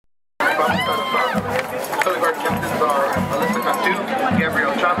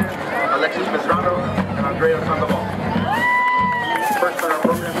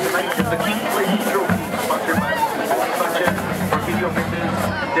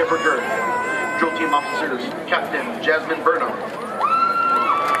Team Officers, Captain Jasmine Burnham,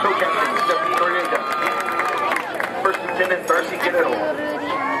 Co-Captain Stephanie Noriega, First Lieutenant Darcy Guerrero,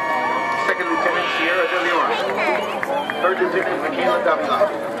 Second Lieutenant Sierra De Leon, Third Lieutenant Michaela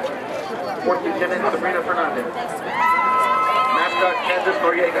Davila, Fourth Lieutenant Sabrina Fernandez, Mascot Candace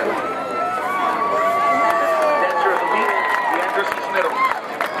Noriega, Dancer of the Week, Leandra Cisneros.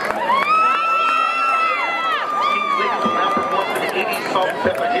 King's Ladies will now perform for the 80s salt and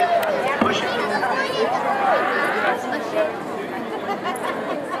pepper hit, Push It.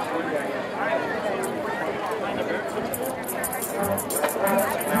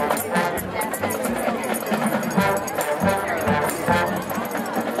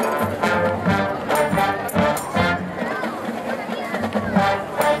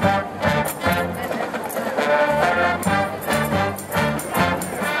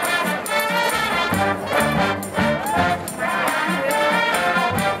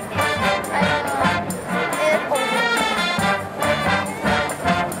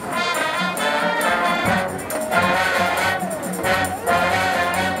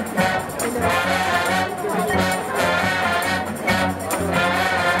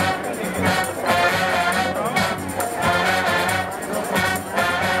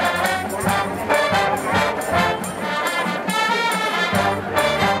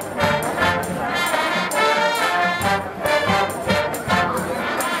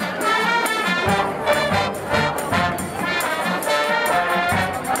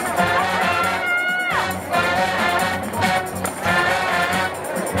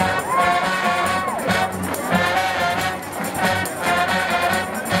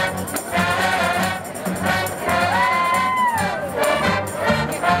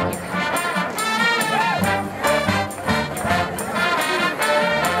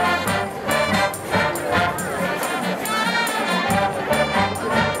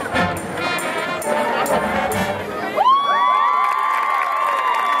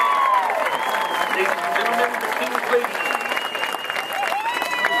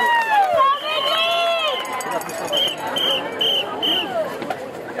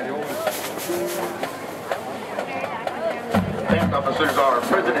 Band officers are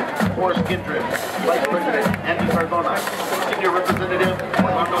President Horace Gindred, Vice President Andy Cardona, Senior Representative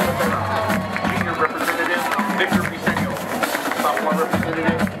Orlando Rivera, Junior Representative Victor Briseño, Sophomore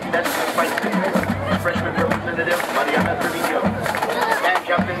Representative Destiny Spicy, Freshman Representative Mariana Trevino, Band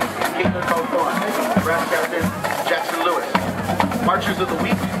Captain Caitlin Falcon, Brass Captain Jackson Lewis, Marchers of the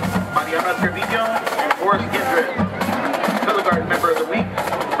Week Mariana Trevino and Horace Gindred, Color Guard Member of the Week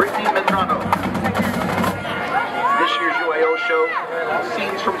Brittany Medrano. This year's UIO show,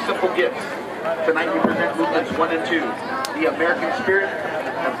 Scenes from Simple Gifts. Tonight we present movements 1 and 2, The American Spirit,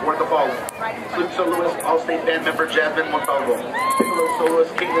 and For the Fallen. Flute soloist, All-State Band member Jasmine Montalvo. Piccolo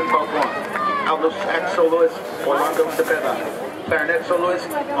soloist, Caitlin Falcon. Alto sax soloist, Orlando Cepeda. Clarinet soloist,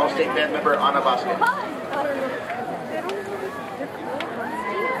 All-State Band member Ana Vasquez.